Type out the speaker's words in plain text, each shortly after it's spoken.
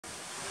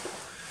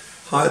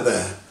Hi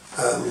there.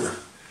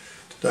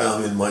 Today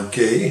I'm in my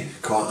gi.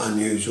 Quite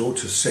unusual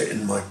to sit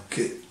in my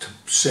gi, to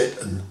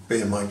sit and be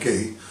in my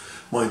gi.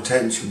 My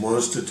intention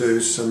was to do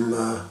some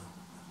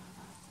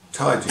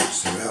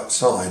tai-chi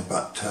outside,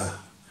 but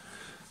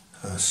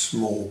a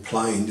small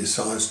plane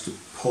decides to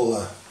pull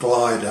a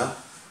glider.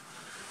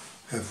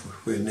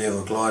 We're near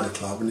a glider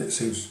club, and it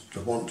seems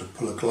to want to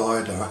pull a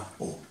glider,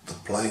 or the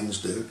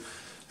planes do,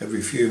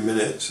 every few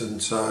minutes,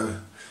 and so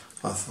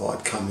I thought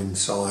I'd come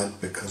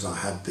inside because I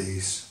had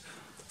these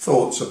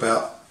thoughts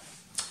about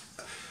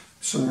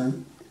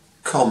some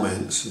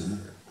comments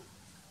and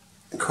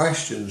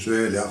questions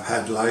really I've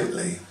had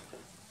lately.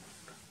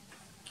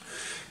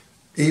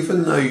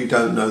 Even though you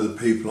don't know the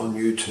people on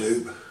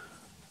YouTube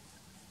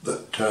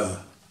that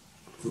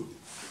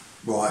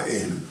write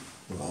in,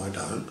 well, I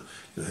don't,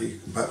 you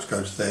can perhaps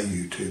go to their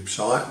YouTube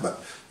site, but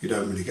you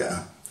don't really get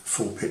a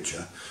full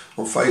picture.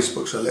 On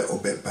Facebook's a little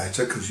bit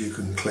better because you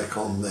can click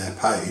on their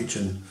page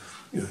and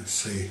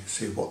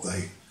see what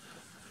they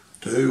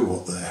do,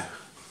 what they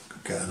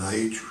get an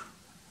age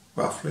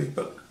roughly,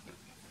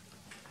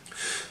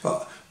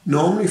 but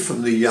normally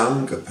from the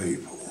younger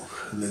people,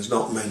 and there's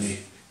not many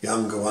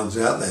younger ones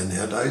out there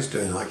nowadays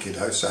doing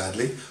Aikido,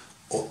 sadly,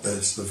 or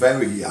there's the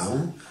very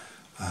young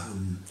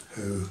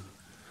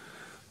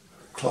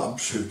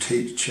clubs who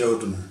teach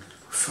children,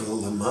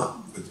 fill them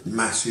up with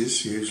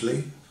masses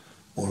usually,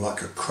 more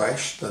like a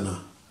creche than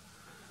a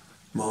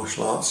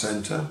martial arts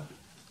centre.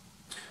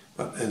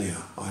 But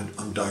anyhow,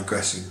 I'm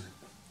digressing.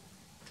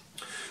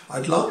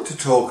 I'd like to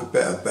talk a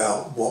bit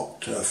about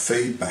what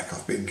feedback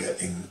I've been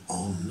getting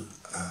on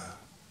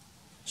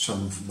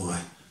some of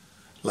my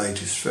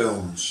latest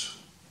films.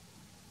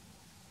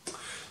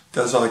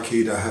 Does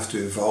Aikido have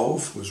to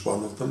evolve was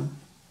one of them.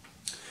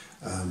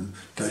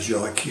 Does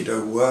your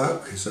Aikido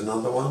work is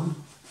another one.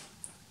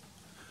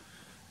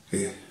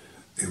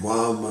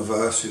 Iwama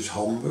versus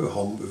Hombu,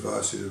 Hombu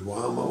versus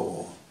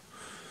Iwama,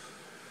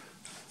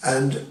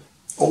 and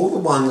all the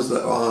ones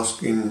that are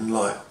asking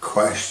like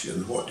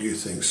questions, what do you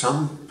think?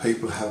 Some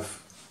people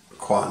have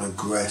quite an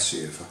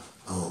aggressive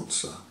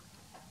answer.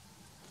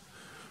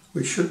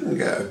 We shouldn't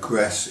get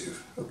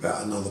aggressive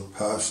about another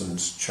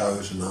person's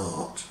chosen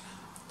art.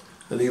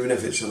 And even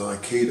if it's an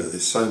Aikido,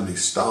 there's so many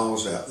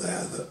styles out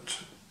there that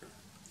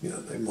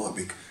they might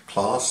be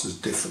classed as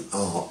different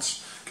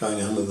arts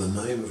going under the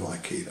name of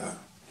Aikido.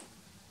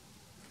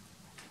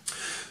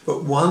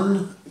 But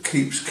one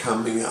keeps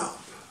coming up.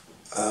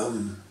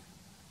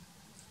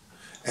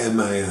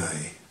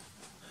 MAA,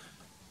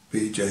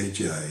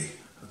 BJJ,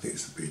 I think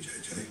it's the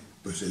BJJ,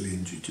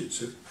 Brazilian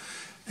Jiu-Jitsu.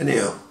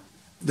 Anyhow,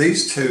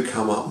 these two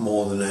come up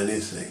more than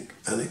anything,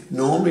 and it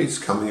normally is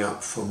coming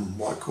up from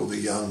what I call the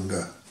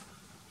younger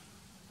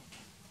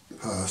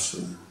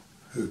person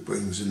who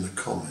brings in the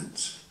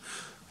comments.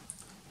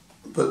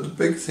 But the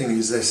big thing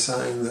is they're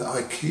saying that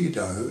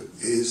Aikido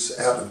is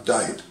out of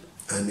date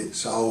and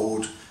it's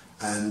old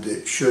and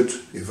it should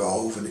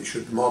evolve and it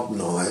should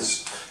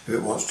modernise if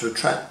it wants to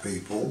attract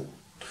people.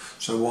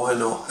 So why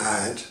not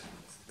add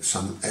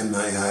some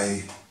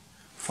MAA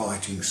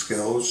fighting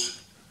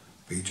skills,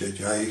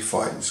 BJJ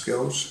fighting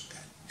skills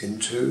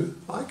into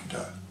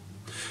Aikido?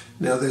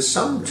 Now there's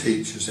some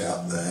teachers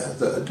out there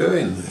that are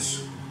doing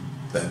this.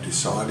 They've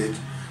decided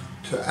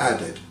to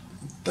add it.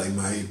 They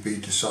may be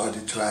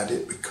decided to add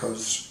it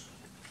because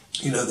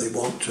they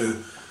want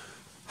to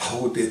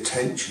hold the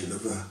attention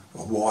of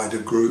a wider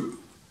group.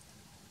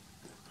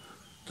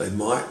 They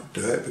might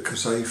do it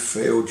because they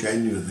feel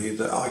genuinely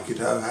that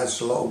Aikido has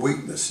a lot of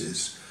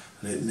weaknesses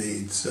and it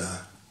needs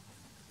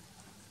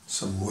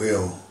some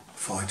real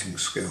fighting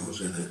skills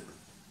in it.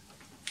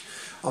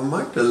 I'll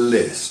make the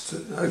list.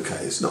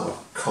 Okay, it's not a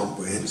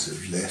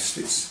comprehensive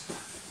list.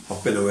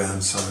 I've been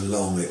around so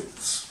long,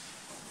 it's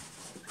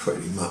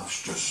pretty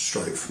much just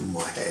straight from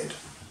my head.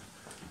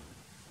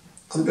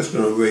 I'm just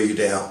going to read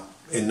out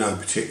in no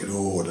particular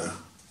order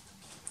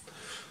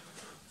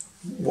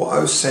what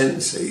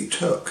O-sensei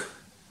took.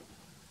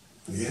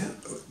 Yeah,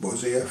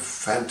 was he a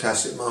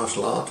fantastic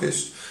martial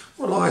artist?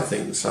 Well, I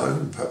think so,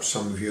 and perhaps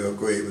some of you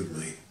agree with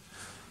me.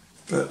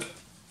 But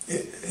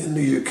in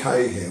the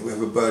UK here, we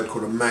have a bird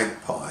called a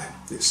magpie.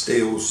 It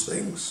steals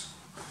things.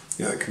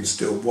 It can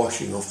steal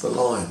washing off the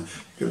line.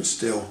 It can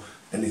steal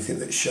anything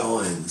that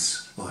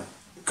shines, like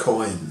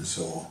coins,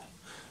 or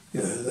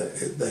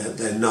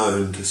they're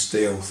known to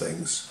steal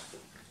things.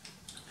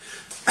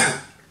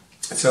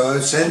 So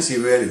O-sensei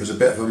really was a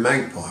bit of a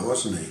magpie,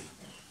 wasn't he?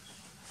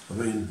 I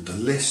mean, the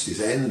list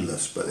is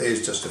endless, but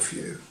here's just a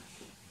few.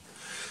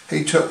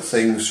 He took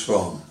things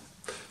from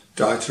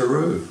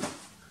Daitaru,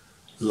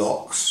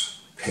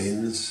 locks,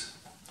 pins,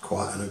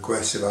 quite an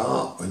aggressive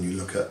art when you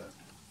look at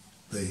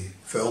the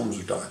films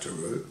of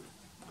Daitaru.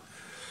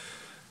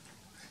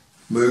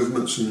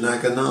 Movements from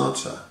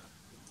Naginata,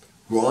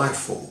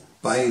 rifle,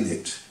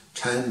 bayonet,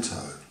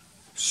 tanto,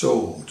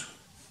 sword,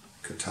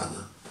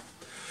 katana,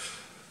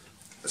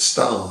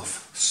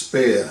 staff,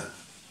 spear.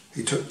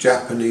 He took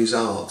Japanese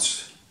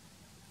arts,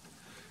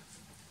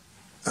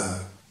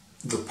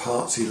 the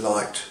parts he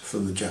liked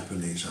from the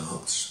Japanese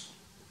arts.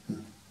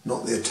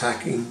 Not the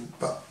attacking,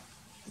 but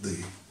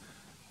the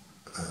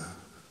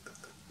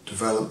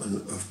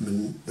development of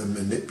the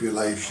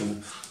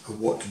manipulation of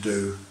what to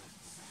do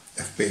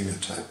if being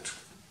attacked.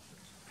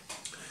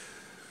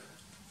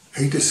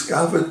 He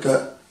discovered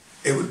that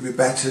it would be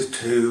better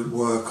to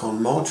work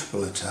on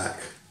multiple attack.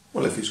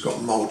 Well, if he's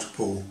got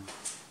multiple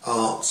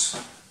arts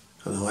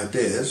and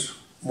ideas,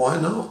 why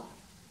not?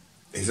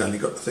 He's only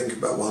got to think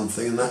about one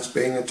thing, and that's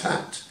being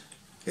attacked.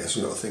 He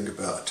hasn't got to think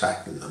about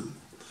attacking them.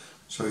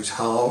 So he's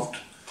halved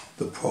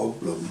the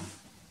problem.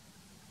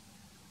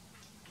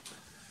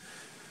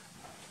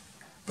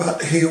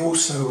 But he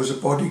also was a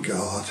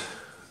bodyguard,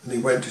 and he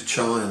went to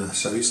China,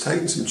 so he's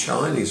taken some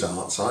Chinese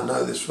arts. I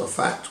know this for a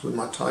fact with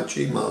my Tai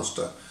Chi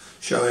master,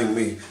 showing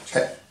me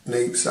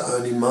techniques that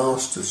only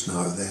masters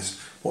know. There's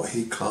what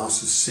he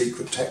classes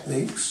secret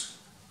techniques.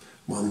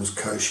 One was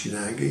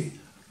Koshinagi,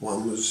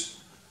 one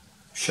was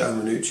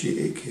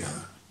Shomanuchi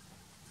Ikkyo.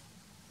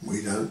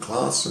 We don't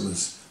class them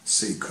as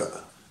secret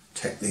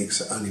techniques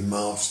that only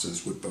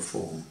masters would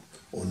perform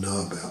or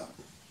know about.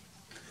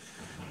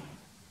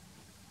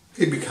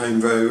 He became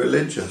very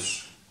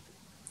religious.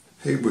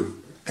 He would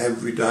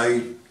every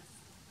day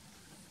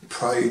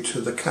pray to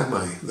the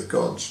kame, the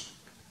gods.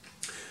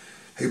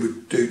 He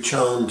would do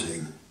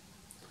chanting.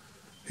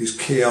 His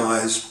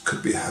ki-eyes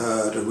could be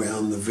heard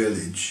around the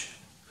village.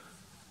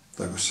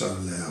 They were so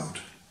loud.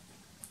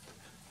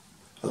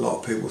 A lot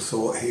of people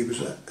thought he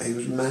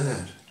was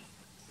mad.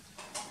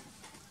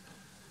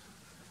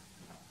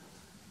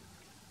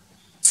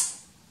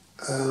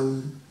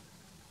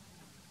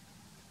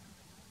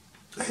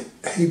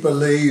 He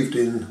believed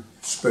in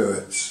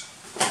spirits,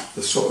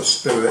 the sort of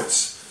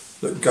spirits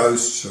that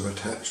ghosts are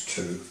attached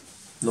to,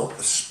 not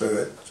the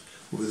spirit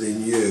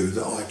within you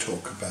that I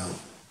talk about.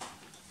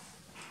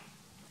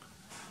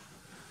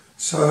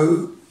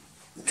 So,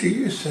 do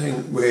you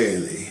think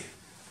really,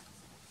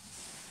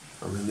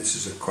 I mean this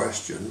is a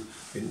question,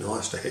 it'd be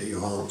nice to hear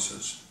your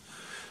answers,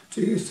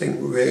 do you think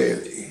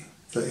really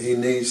that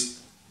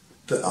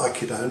that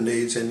Aikido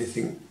needs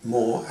anything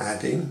more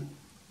adding?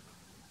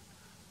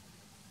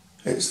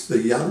 It's the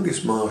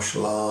youngest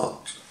martial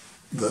art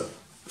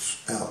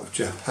that's out of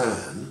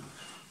Japan.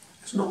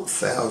 It's not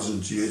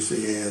thousands of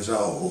years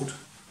old,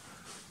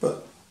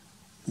 but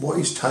what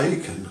he's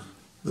taken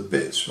the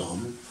bits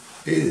from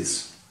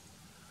is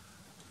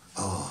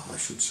I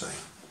should say.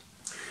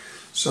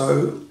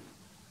 So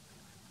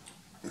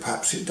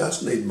perhaps it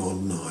does need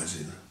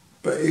modernising,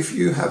 but if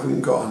you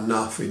haven't got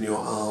enough in your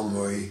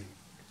armoury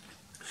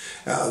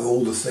out of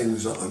all the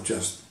things that I've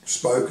just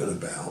spoken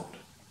about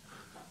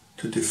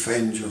to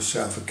defend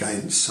yourself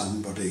against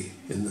somebody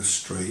in the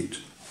street,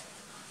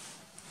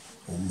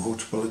 or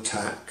multiple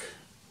attack.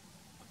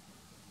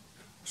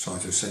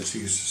 Saito Sensei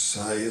used to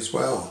say as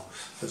well,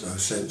 as O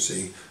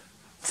Sensei,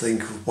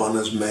 think of one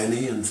as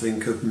many and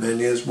think of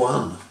many as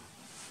one.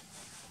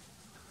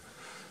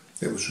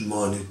 It was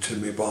reminded to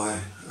me by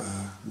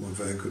my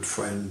very good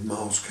friend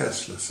Miles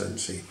Kessler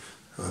Sensei,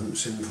 who I haven't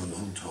seen for a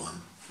long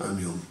time,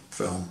 only on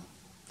film.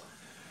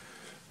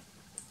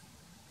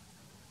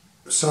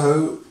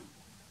 So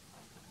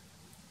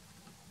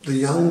the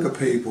younger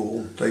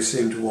people, they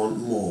seem to want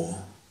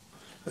more,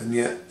 and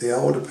yet the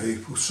older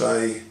people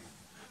say,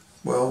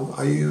 well,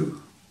 are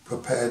you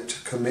prepared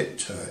to commit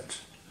to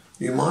it?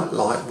 You might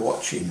like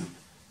watching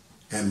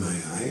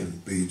MAA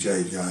and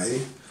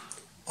BJJ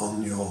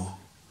on your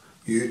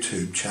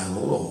YouTube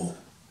channel, or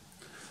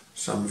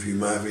some of you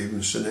may have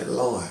even seen it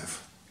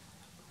live.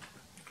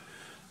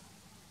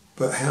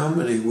 But how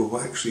many will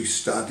actually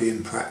study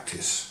and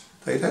practice?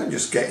 They don't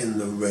just get in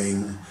the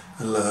ring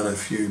and learn a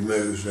few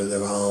moves with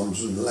their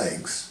arms and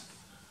legs.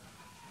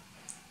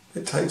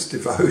 It takes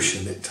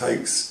devotion. It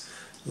takes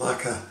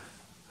like a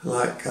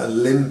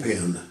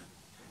Olympian.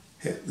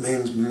 It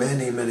means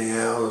many, many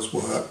hours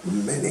work,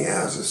 many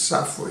hours of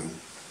suffering.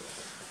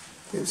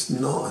 It's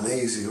not an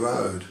easy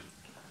road,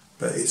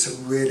 but it's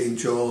a really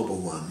enjoyable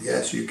one.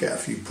 Yes, you get a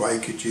few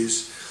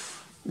breakages,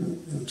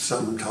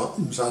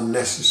 sometimes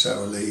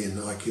unnecessarily in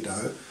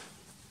Aikido.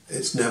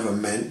 It's never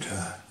meant to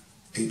hurt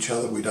each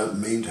other. We don't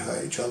mean to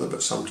hurt each other,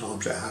 but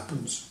sometimes it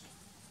happens.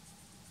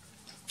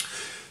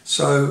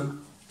 So,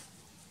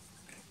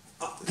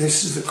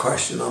 this is the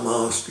question I'm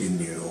asking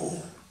you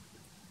all.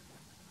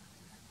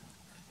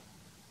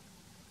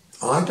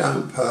 I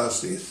don't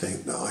personally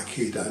think that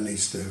Aikido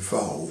needs to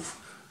evolve,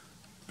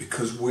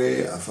 because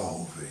we're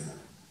evolving.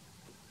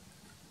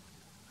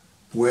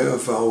 We're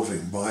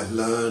evolving by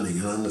learning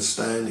and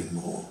understanding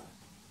more.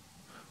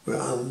 We're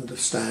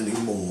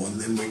understanding more, and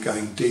then we're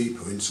going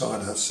deeper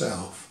inside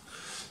ourselves.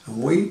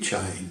 And we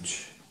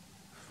change.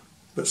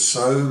 But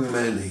so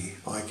many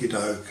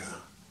Aikidoka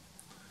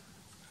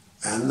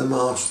and the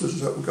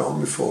masters that have gone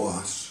before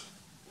us,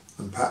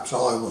 and perhaps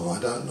I will, I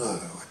don't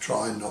know, I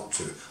try not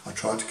to. I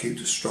try to keep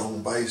the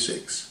strong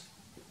basics.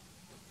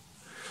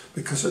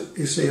 Because,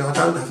 you see, I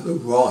don't have the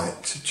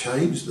right to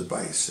change the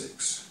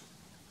basics.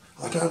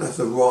 I don't have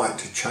the right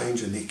to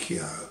change an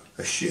Ikkyo,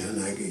 a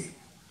Shihan.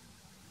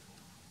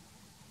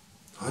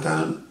 I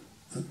don't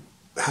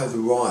have the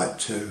right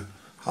to,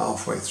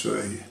 halfway through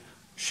a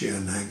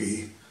Shihan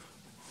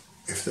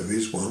if there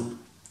is one,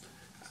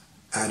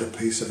 add a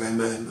piece of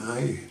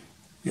MMA,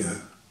 you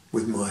know,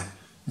 with my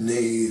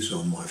knees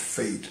or my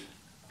feet.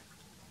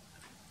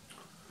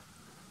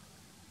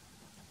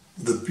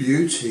 The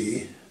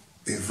beauty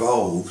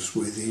evolves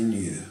within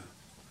you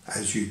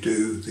as you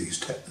do these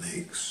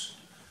techniques.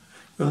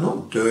 You're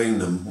not doing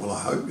them, well, I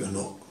hope you're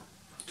not,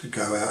 to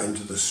go out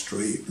into the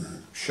street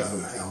and show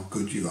how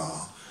good you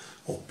are,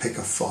 or pick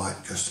a fight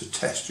just to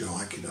test your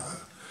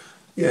Aikido.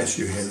 Yes,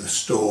 you hear the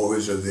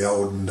stories of the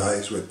olden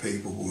days where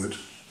people would.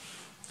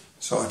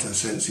 Saito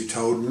Sensei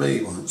told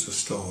me once a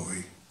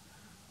story.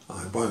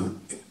 I won't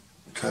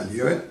tell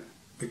you it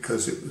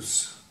because it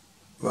was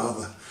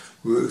rather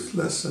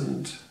ruthless,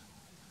 and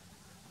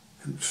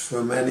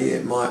for many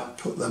it might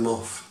put them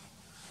off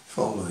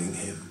following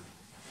him.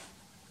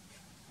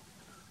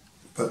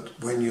 But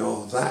when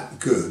you're that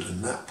good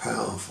and that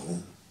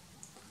powerful,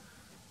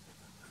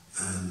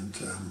 and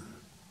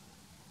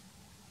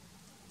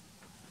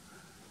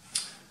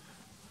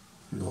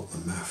not the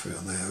mafia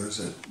there, is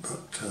it?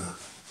 But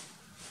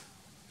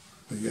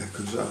the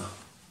Yakuza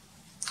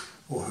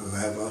or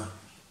whoever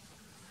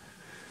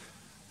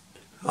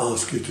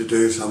ask you to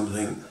do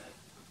something,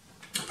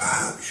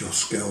 perhaps your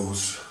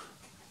skills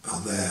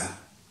are there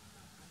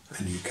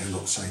and you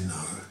cannot say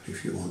no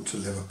if you want to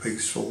live a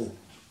peaceful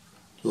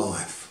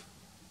life.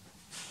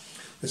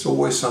 There's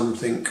always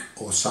something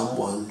or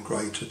someone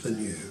greater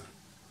than you.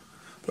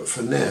 But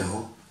for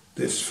now,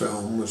 this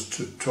film was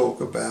to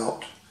talk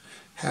about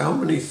how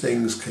many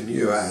things can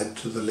you add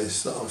to the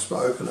list that I've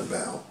spoken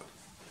about.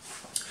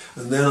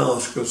 And then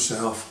ask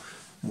yourself,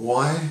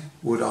 why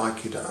would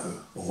Aikido,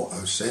 or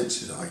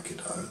O-Sensei's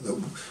Aikido,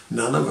 that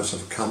none of us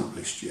have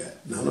accomplished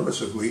yet, none of us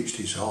have reached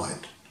his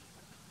height.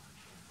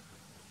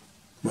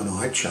 When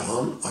I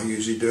chant, I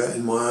usually do it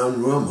in my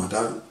own room. I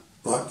don't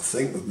like to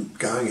think of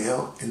going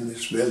out in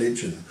this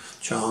village and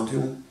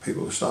chanting.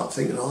 People start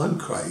thinking I'm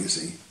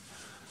crazy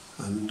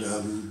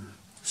and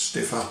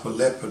stiff upper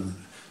lip, and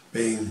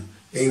being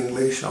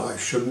English, I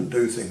shouldn't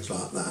do things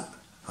like that.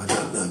 I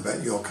don't know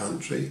about your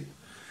country,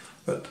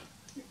 but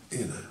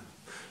you know,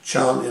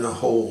 chant in a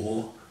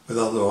hall with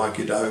other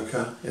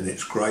Aikidoka, and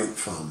it's great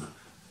fun.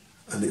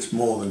 And it's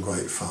more than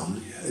great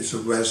fun. It's a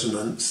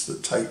resonance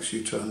that takes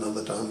you to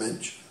another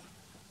dimension.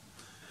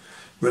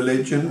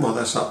 Religion, well,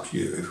 that's up to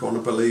you. If you want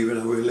to believe in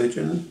a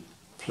religion,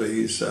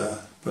 please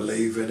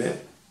believe in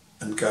it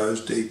and go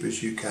as deep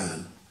as you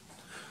can.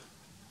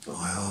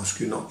 I ask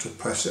you not to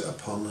press it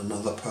upon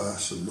another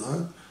person,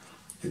 though.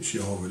 It's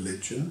your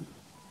religion.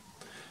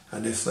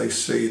 And if they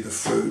see the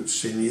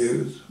fruits in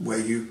you,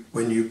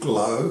 when you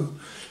glow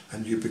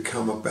and you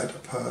become a better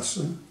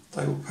person,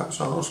 they will perhaps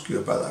ask you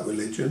about that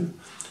religion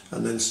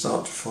and then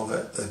start to follow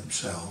it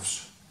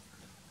themselves.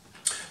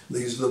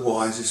 These are the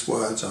wisest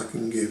words I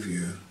can give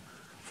you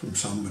from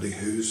somebody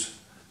who's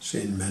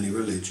seen many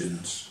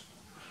religions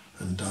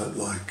and don't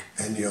like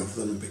any of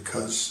them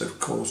because they've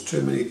caused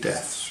too many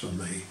deaths for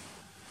me.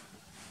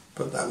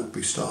 But that would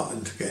be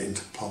starting to get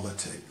into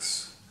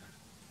politics.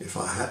 If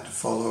I had to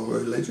follow a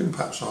religion,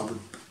 perhaps I would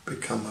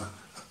become a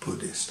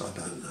Buddhist, I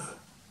don't know.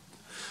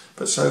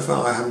 But so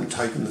far I haven't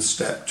taken the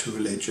step to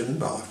religion,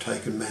 but I've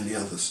taken many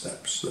other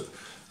steps that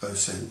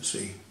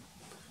O-Sensei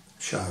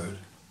showed.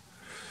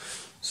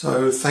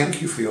 So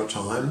thank you for your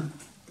time.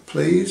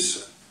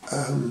 Please,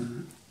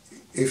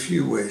 if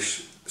you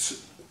wish,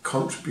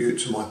 contribute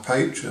to my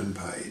Patreon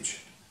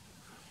page.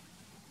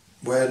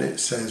 When it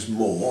says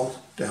more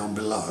down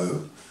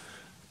below,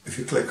 if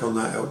you click on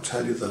that, it'll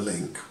tell you the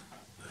link,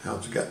 how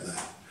to get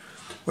there.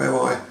 Where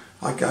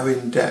I go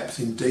in depth,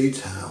 in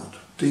detailed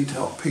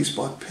piece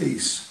by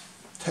piece,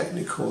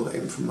 technical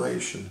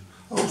information.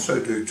 I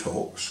also do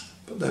talks,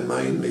 but they're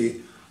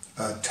mainly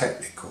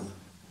technical.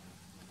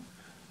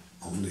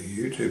 On the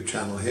YouTube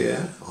channel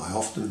here, I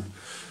often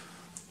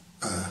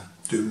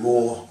do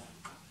more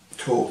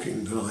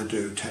talking than I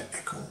do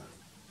technical.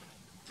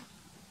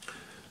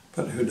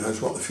 But who knows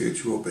what the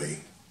future will be.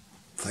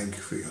 Thank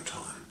you for your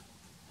time.